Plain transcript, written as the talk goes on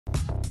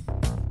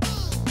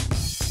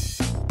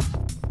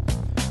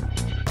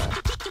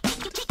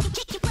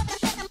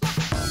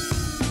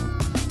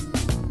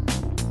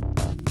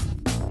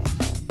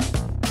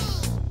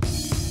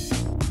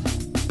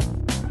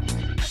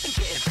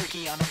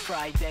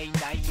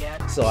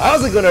So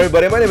how's it going,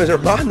 everybody? My name is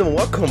Armando and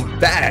welcome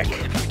back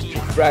to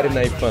Friday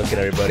Night Funkin',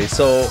 everybody.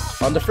 So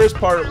on the first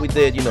part we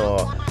did,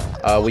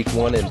 week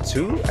 1 and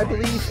 2, I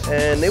believe,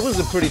 and it was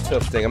a pretty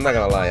tough thing. I'm not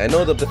gonna lie. I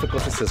know the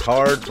difficulty is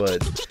hard,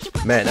 but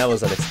man, that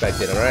was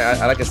unexpected. All right,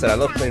 like I said, I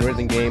love playing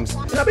rhythm games.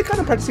 And I've been kind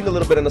of practicing a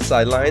little bit on the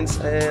sidelines,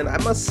 and I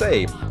must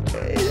say,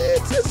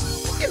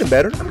 it's getting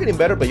better. I'm getting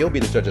better, but you'll be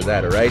the judge of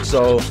that, all right?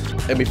 So,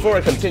 and before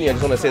I continue, I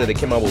just want to say that they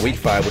came out with week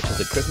 5, which is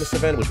the Christmas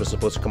event, which was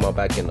supposed to come out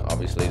back in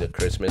obviously the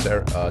Christmas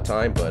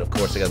time, but of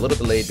course it got a little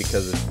delayed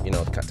because of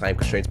time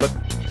constraints. But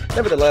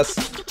nevertheless,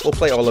 we'll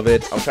play all of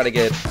it. I'll try to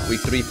get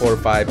week 3, 4,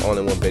 5 all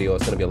in one video.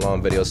 It's gonna be a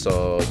long video,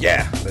 so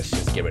yeah, let's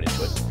just get right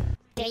into it.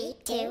 3,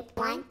 2,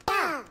 1,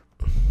 go!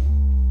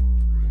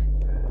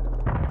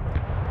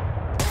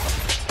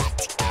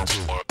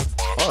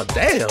 Oh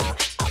damn! All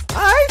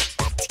right,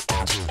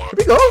 here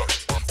we go.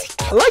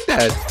 I like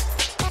that.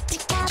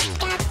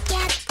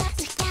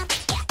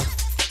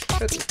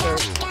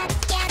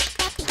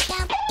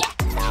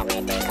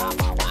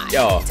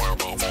 Yo,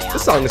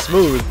 this song is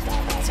smooth.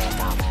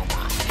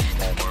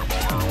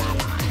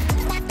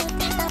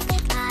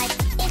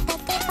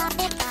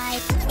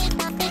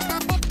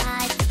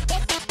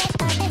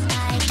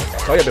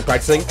 Oh yeah, I've been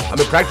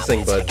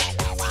practicing. But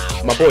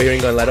my boy here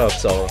ain't gonna let up.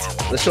 So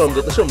let's show him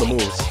the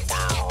moves.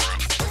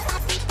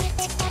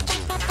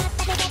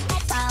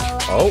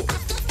 Oh.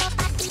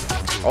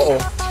 Uh-oh.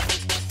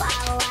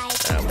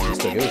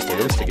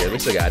 We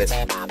still got it.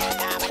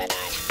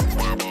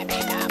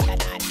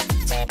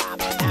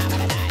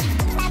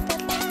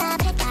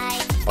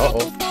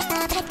 Uh-oh.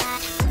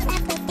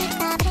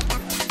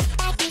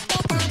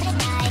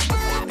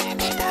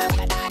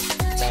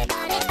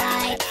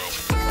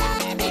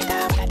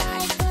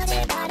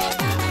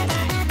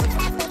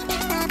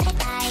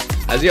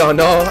 As you all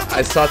know,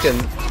 I suck in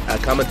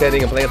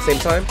commentating and playing at the same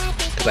time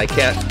because I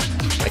can't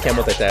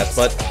multitask,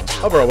 but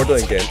overall we're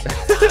doing good.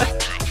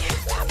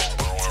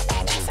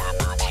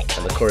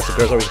 And of course the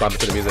girls always bopping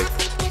to the music.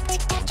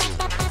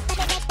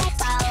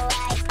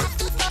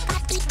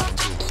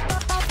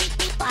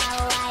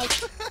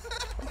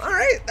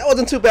 Alright, that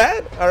wasn't too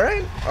bad.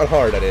 Alright, on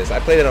hard that is. I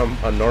played it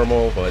on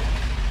normal, but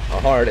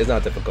on hard is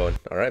not difficult.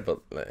 Alright, but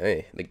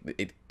hey,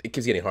 it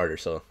keeps getting harder,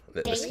 so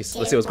let's see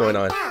what's going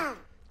on.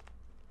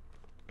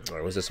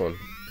 Alright, what's this one?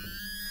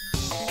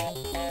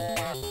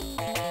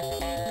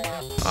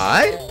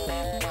 Alright.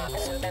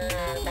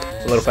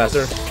 It's a little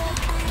faster.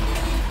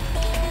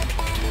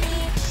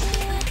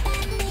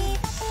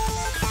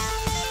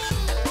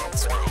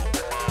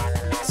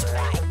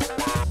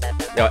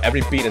 Yo,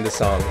 every beat in this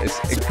song is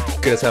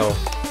good as hell.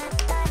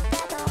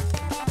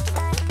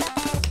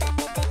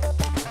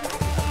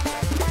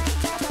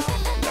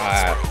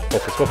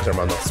 Focus,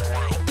 Armando.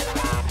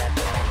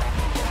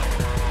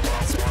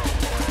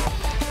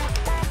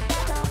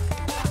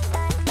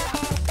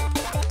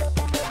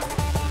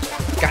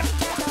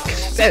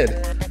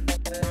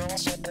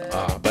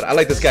 But I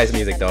like this guy's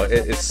music though.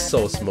 It's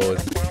so smooth.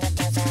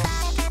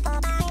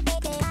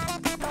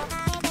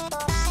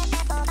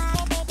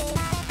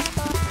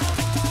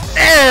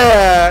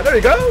 Yeah, there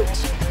we go.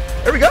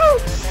 There we go.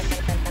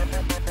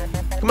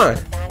 Come on,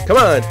 come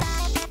on.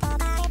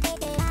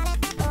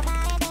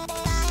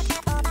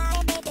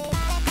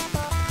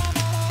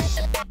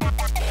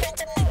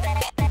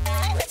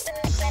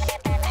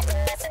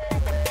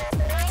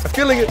 I'm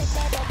feeling it.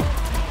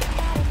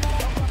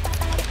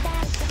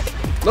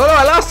 No,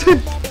 I lost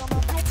him!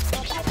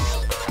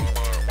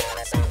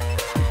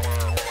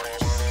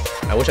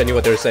 I wish I knew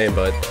what they were saying,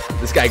 but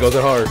this guy goes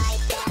in hard.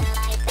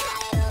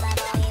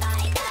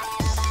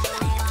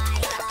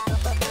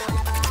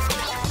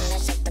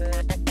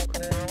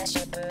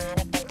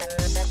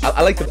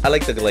 I like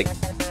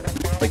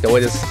the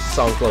way this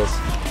song flows.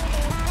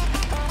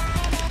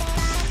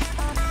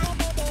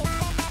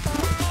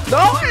 No!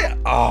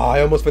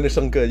 I almost finished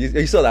something good.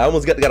 You saw that. I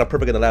almost got a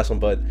perfect in the last one,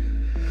 but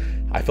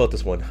I felt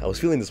this one. I was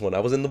feeling this one. I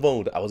was in the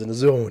mode. I was in the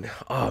zone.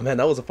 Oh man,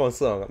 that was a fun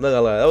song. I'm not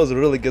gonna lie. That was a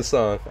really good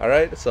song.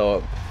 Alright,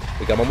 so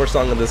we got one more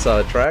song on this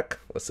track.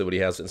 Let's see what he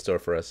has in store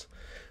for us.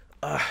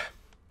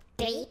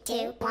 3,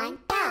 2, 1,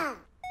 go!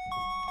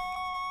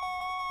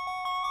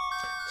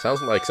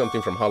 Sounds like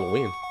something from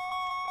Halloween.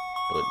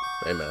 But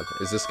hey man,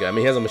 is this guy? I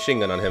mean, he has a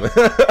machine gun on him.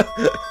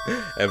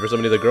 And for so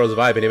many of the girls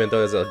vibing, even though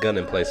there's a gun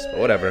in place. But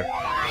whatever.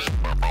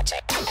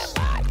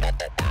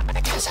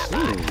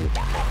 Ooh.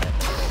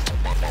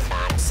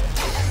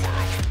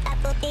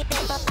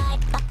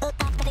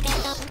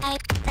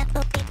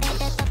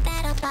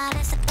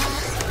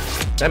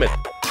 Damn it.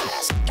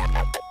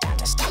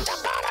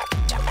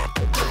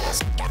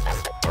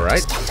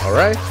 Alright,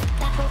 alright.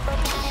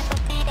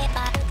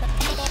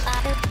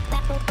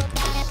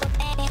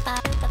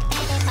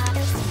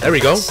 There we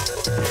go.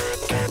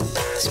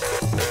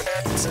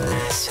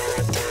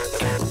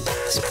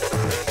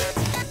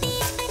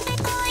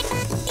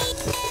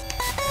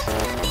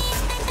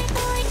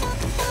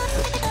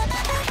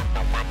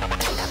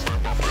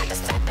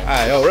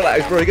 Alright, yo,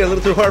 relax, bro. You get a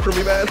little too hard for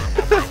me, man.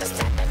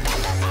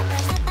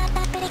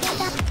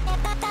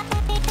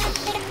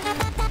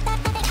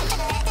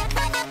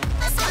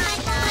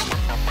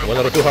 Went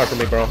a little too hard for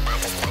me, bro.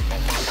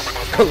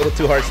 A little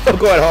too hard. Still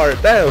going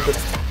hard. Damn.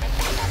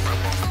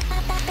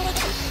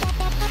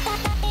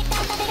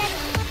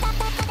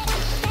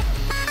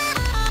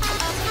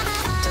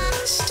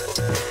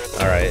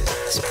 All right.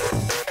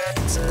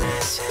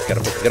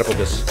 Gotta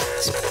focus.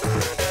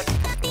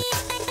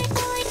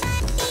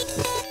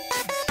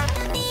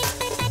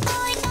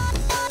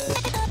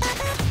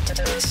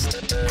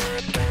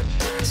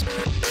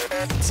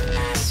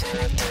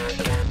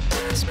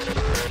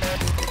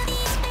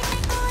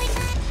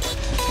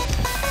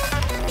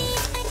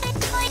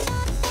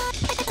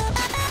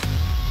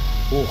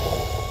 Ooh,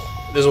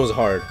 this one was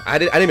hard. I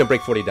didn't even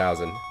break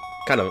 40,000.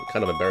 Kind of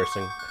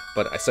embarrassing,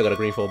 but I still got a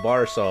green full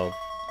bar, so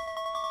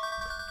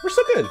we're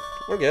still good.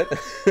 We're good.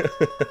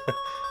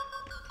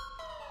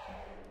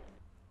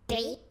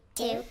 3,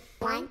 2,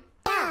 1,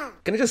 go!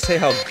 Can I just say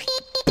how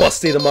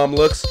busty the mom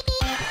looks?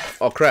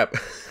 Oh crap!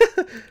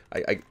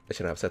 I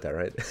shouldn't have said that,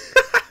 right?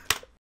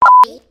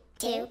 3,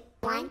 2,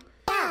 1,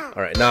 go!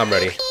 All right, now I'm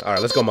ready. All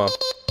right, let's go, mom.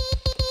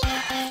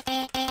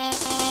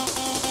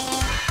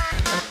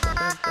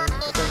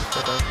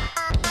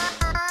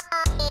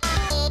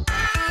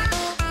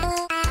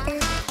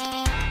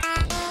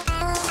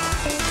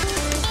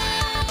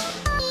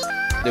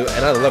 Dude,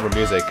 and I love her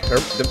music.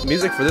 The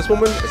music for this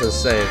woman is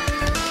insane.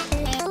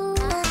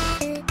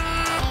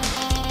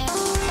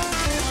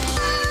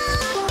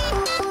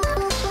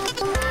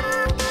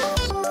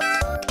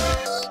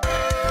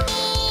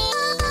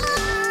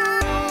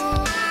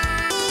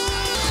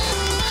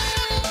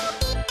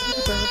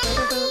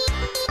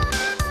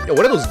 Yo,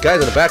 what are those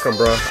guys in the background,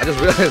 bro? I just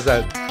realized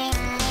that.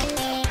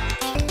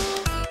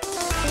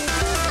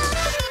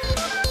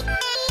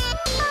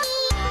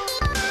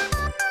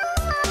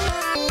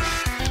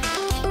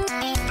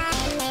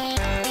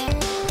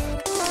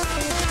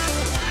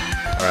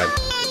 Alright.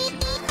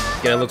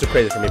 Getting a little too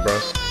crazy for me, bro.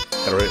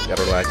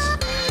 Gotta relax.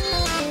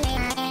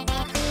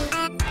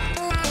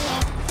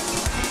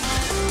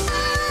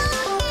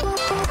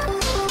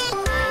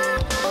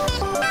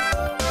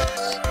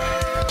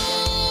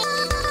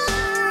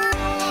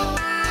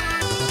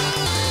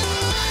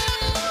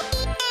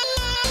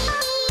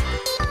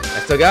 I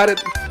still got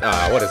it?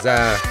 Ah, what is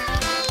that?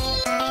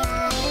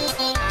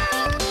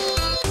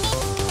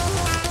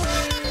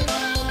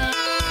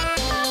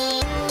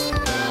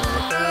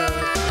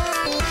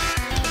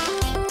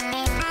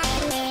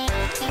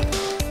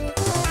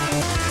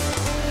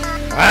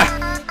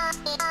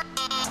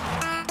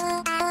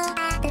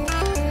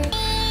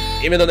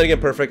 Even though they get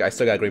perfect, I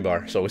still got a green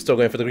bar. So we're still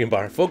going for the green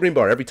bar. Full green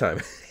bar every time.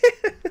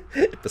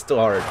 It's still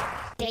hard.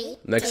 3,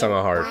 Next 2, song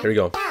on hard. Here we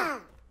go. go!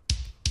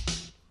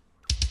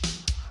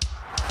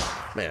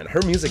 Man,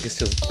 her music is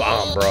just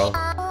bomb, bro.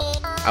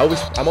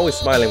 I'm always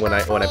smiling when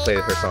I play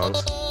her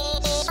songs.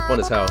 It's fun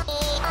as hell.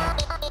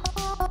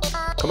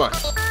 Come on.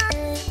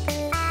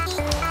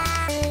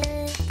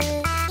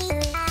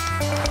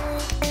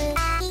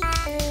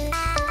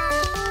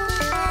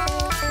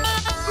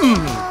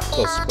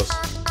 Close, close.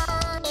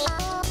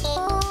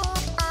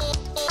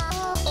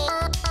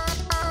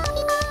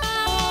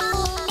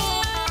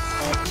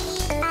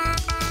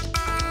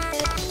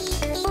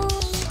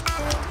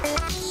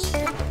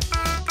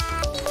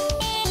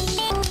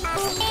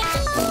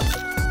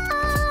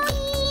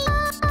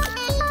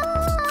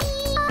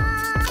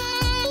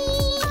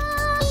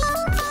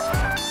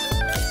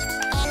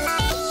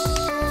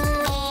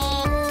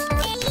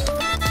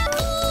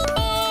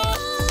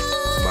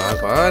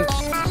 Come on.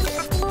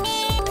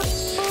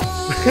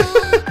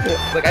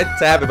 Like I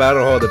tap it, but I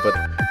don't hold it. But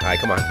alright,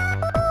 come on.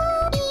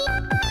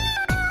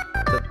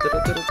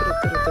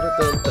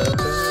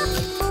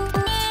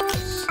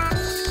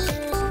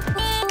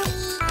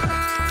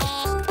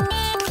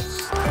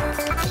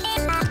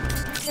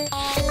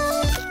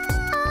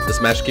 The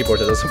smash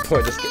keyboard at some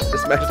point. Just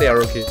smash the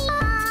arrow key.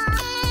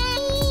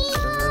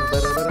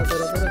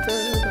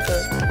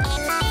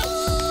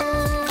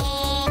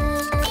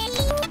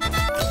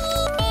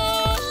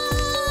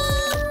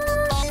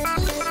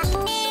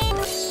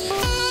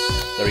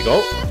 There we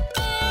go.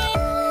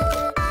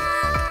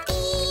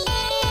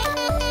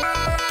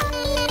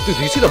 Dude,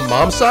 do you see the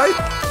mom side?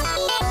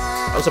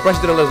 I'm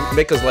surprised you didn't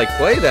make us like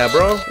play that,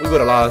 bro. We would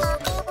have lost.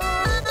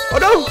 Oh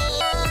no!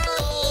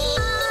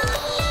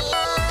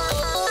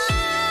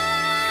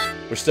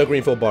 We're still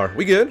green full bar.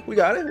 We good. We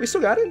got it. We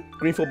still got it.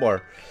 Green full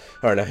bar.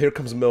 Alright, now here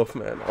comes MILF,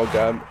 man. Oh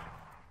god.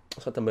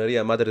 Santa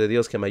Maria, Madre de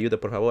Dios, que me ayude,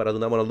 por favor. I do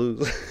not want to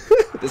lose.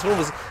 This one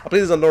was... I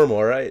played this on normal,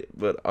 alright?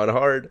 But on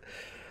hard...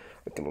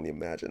 I can only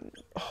imagine.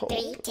 Oh.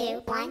 3,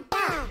 2, 1, go!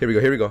 Here we go,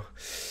 here we go.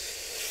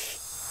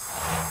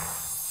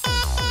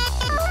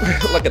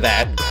 Look at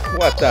that.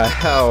 What the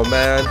hell,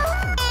 man?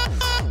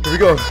 Here we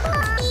go.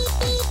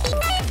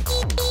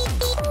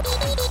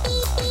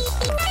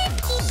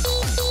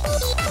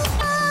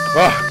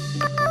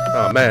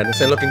 Oh man, this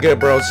ain't looking good,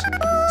 bros.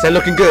 This ain't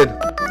looking good.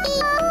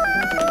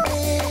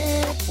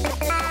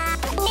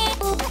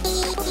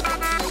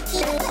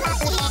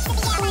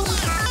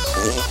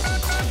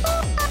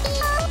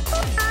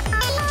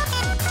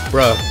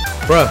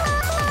 Bruh.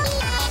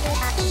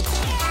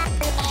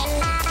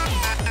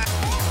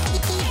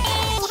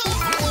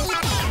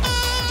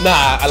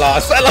 Nah, I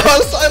lost.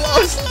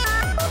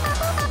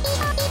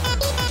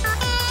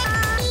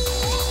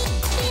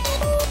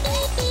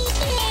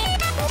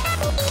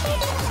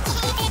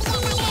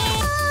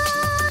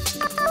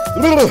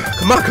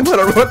 Come on,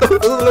 Naruto.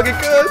 This is looking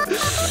good.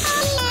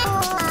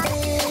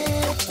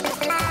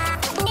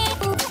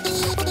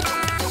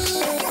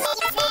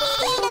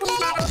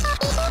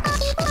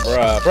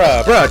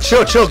 Bruh.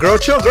 Chill, girl.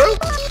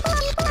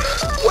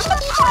 What the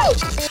fuck?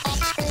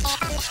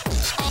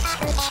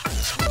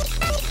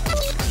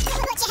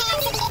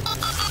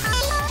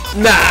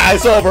 Nah,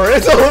 it's over.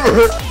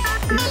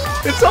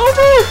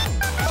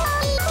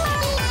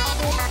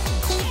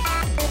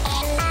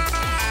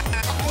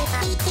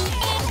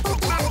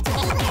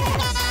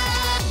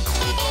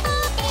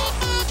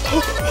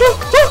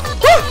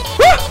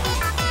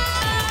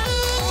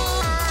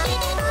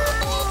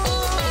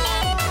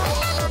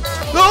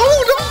 No.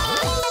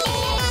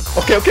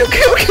 Okay.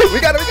 We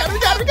got it.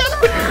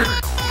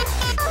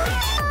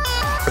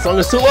 As long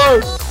as it's too low.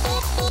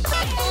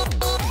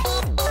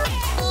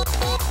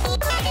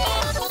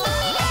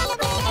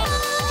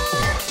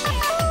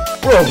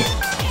 Bro.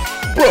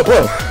 Bro,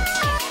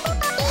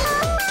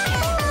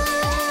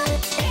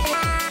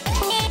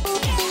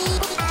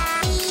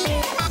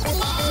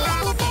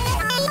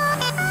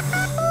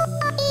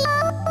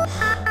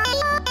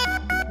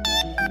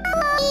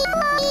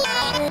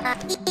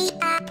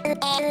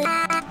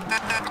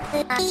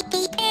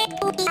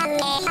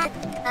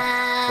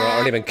 I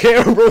don't even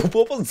care, bro.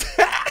 What was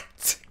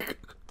that?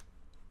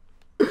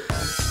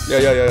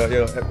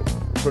 Yo.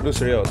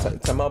 Producer, yo,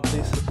 time out,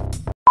 please.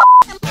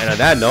 And on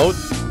that note,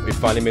 we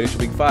finally made it to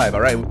week 5.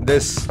 All right,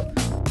 this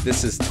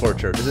is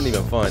torture. This isn't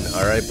even fun.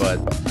 All right, but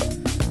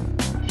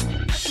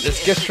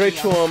let's get straight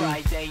to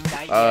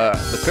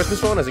the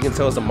Christmas one. As you can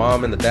tell, is the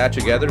mom and the dad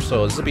together.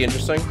 So this will be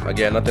interesting.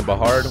 Again, nothing but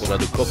hard. We're gonna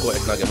do Coco,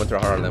 Eggnog, and Winter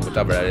Heartland,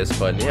 whatever that is.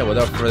 But yeah,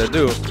 without further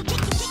ado,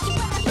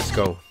 let's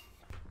go.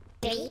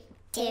 3,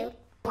 2,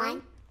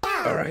 1, go!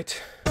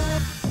 Alright.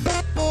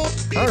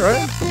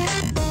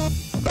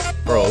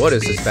 Bro, what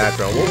is this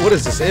background? What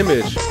is this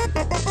image?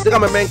 They got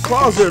my man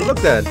Claus there, look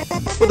at that.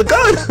 With a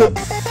gun!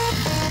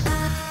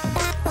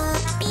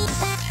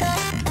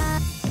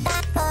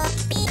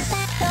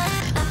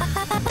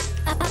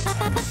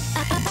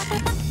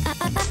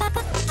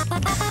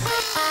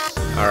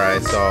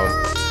 Alright, so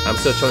I'm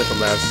still chilling from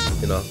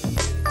last,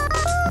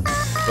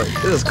 but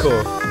this is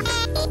cool.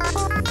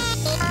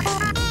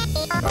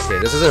 Okay,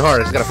 this isn't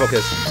hard, I just gotta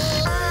focus.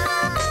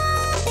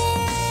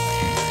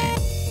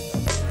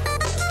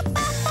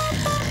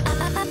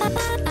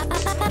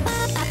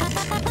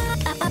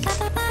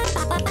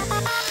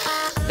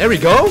 There we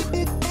go!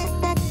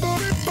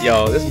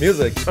 Yo, this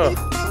music,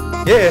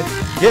 Yeah,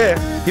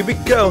 here we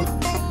go.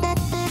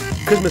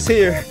 Christmas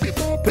here.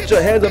 Put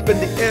your hands up in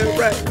the air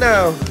right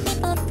now.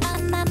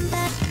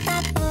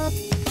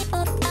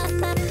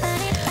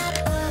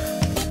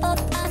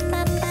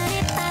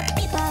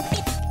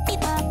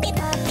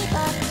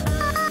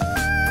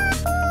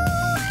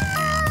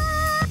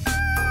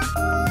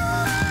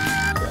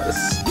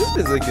 This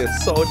music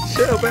is so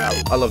chill, man.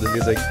 I love this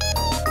music.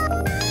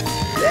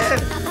 Yeah.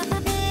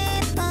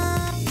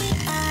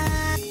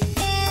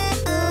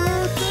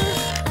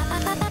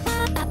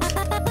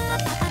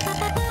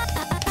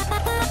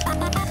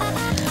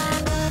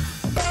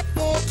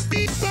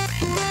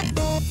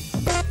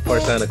 Poor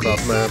Santa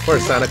Claus, man. Poor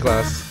Santa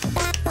Claus.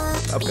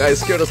 That guy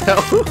is scared as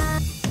hell.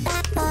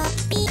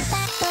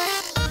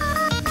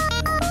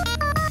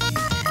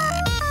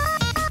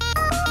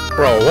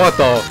 Bro, what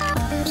the?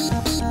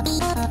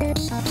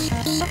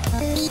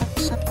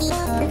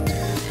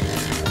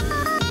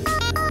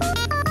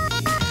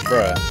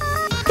 Bruh.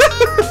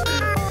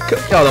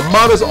 Yo, the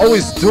mom is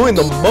always doing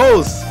the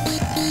most.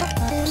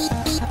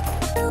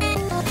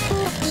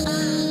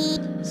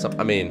 So,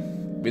 I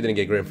mean, we didn't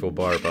get Greenfield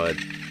Bar, but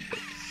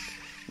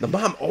the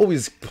mom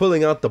always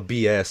pulling out the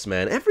BS,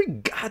 man. Every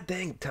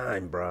goddamn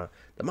time, bruh.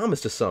 The mom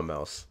is just something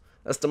else.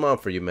 That's the mom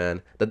for you,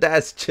 man. The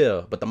dad's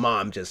chill, but the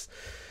mom is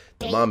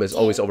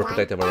always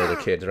overprotective of other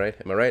kids, right?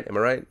 Am I right?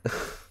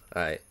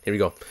 Alright, here we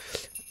go.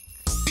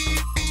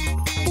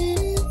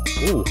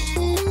 Ooh.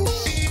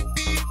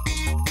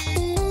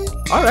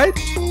 Alright.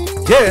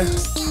 Yeah.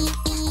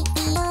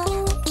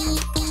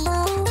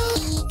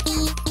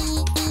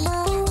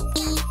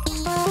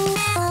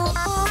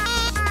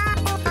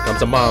 Here comes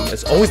the mom.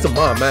 It's always the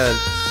mom, man.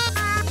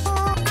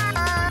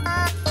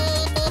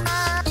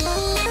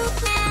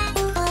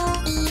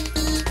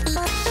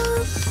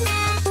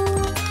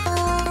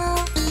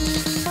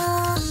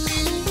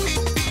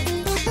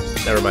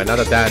 Never mind, not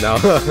a dad now.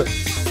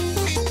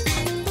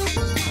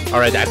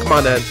 Alright, dad, come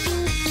on then.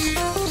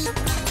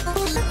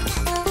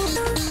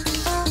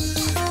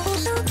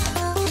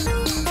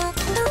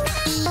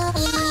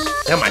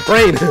 Damn, my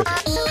brain!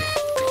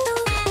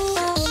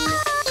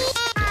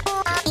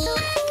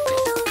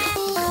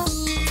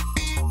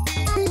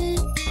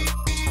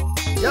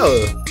 Yo!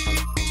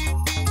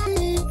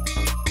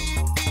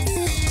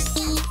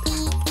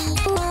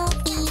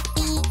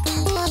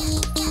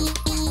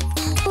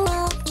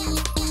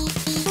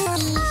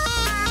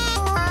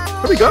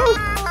 Here we go.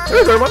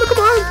 Here's Armando, come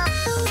on.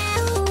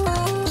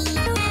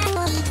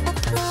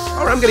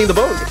 Alright, I'm getting the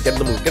bone. Get in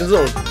the move. Get in the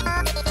zone.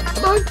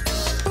 Come on.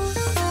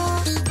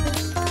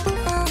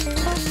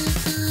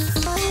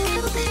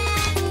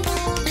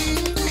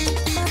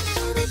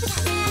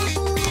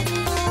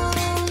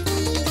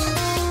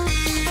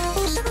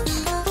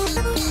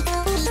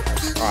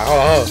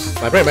 Oh,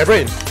 my brain.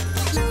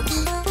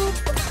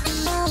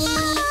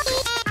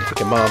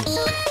 Freaking mom.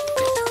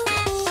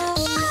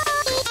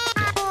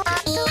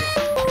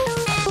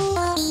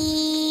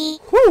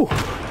 Whew.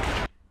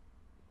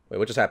 Wait,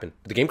 what just happened?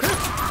 Did the game crash?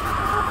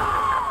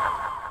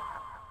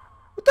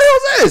 What the hell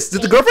is this?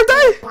 Did the girlfriend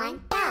die?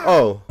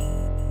 Oh.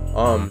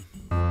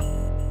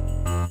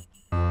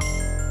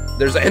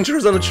 There's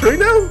entrails on the tree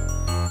now?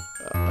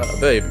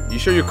 Babe, you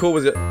sure you're cool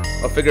with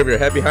a figure of your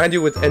head behind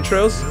you with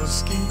entrails?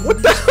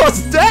 What the hell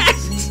is that?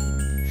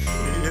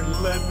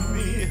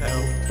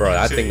 Bro,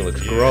 that thing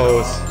looks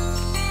gross.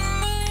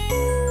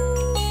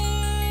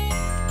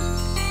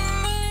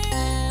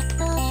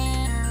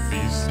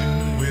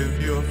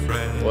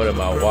 What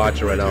am I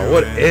watching right now?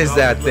 What is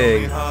that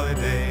thing?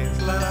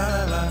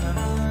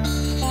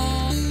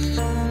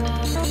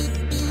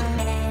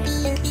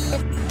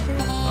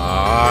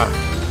 Ah.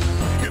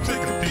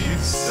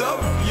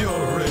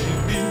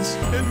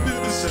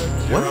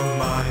 What?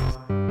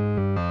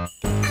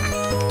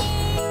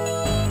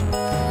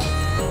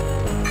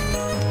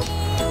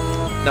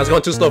 Now it's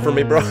going too slow for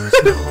me, bro. Oh,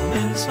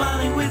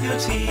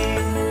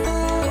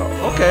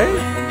 okay.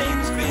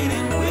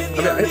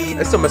 I mean,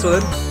 I still mess with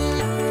it.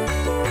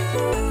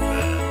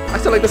 I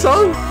still like the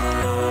song.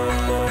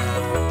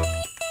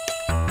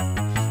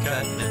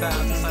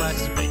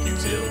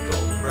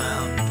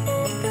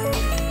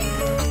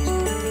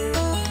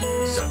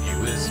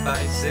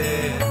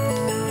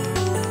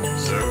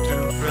 Serve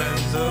two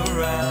friends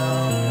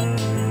around.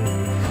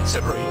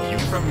 Separate you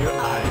from your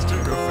eyes to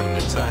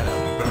girlfriend and tie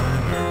down,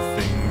 burn her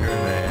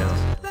fingernails.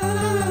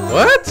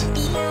 What?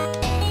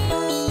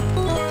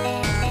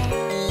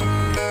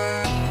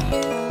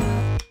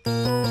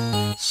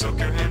 Soak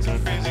your hands in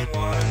freezing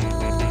water,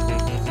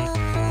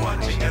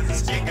 watching as the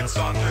skin gets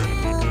softer.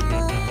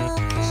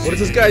 What is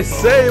this guy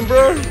saying,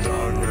 bro?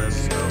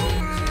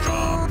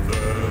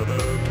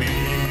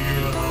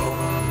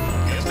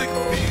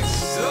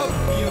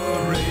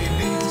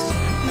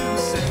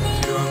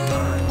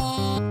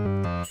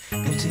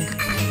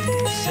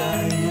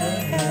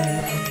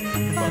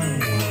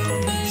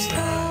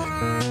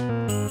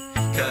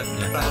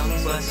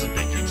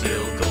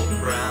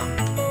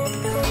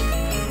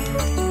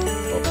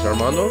 Oh,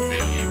 Armando?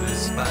 Fill you with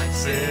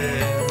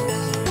spices.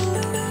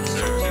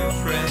 Serve two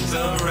friends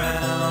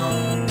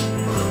around.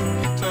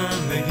 Turn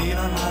the heat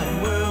on high,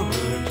 will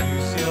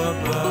reduce your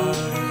blood.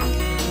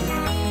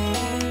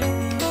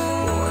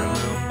 Boy,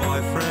 little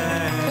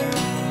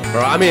boyfriend.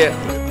 Bro, I mean,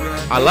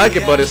 I like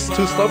it, but it's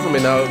too slow for me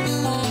now.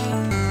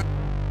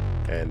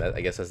 And that,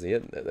 I guess that's the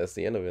end. That's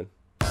the end of it.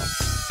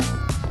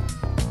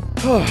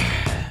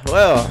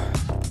 Well,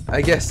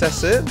 I guess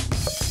that's it.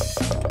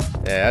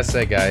 Yeah, that's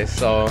it, guys.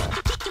 So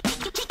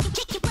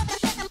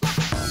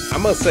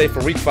I'm gonna say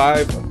for week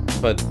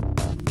 5, but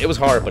it was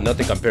hard, but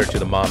nothing compared to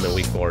the mom in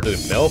week 4. Dude,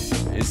 MILF,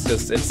 it's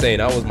just insane.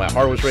 My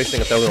heart was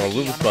racing. I thought we were gonna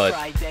lose, but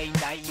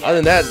other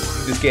than that,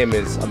 this game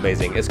is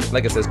amazing. It's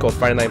like I said, it's called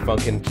Friday Night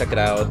Funkin'. Check it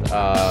out.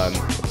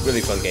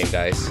 Really fun game,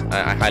 guys.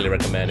 I highly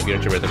recommend if you're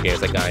into rhythm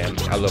games like I am.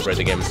 I love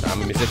rhythm games.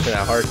 I'm a musician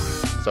at heart,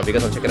 so if you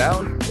guys want to check it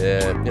out,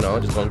 you know,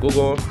 just go on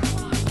Google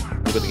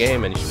the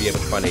game, and you should be able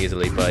to find it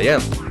easily. But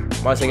yeah,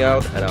 I'm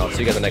out, and I'll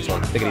see you guys in the next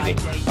one. Take it easy.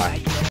 Bye.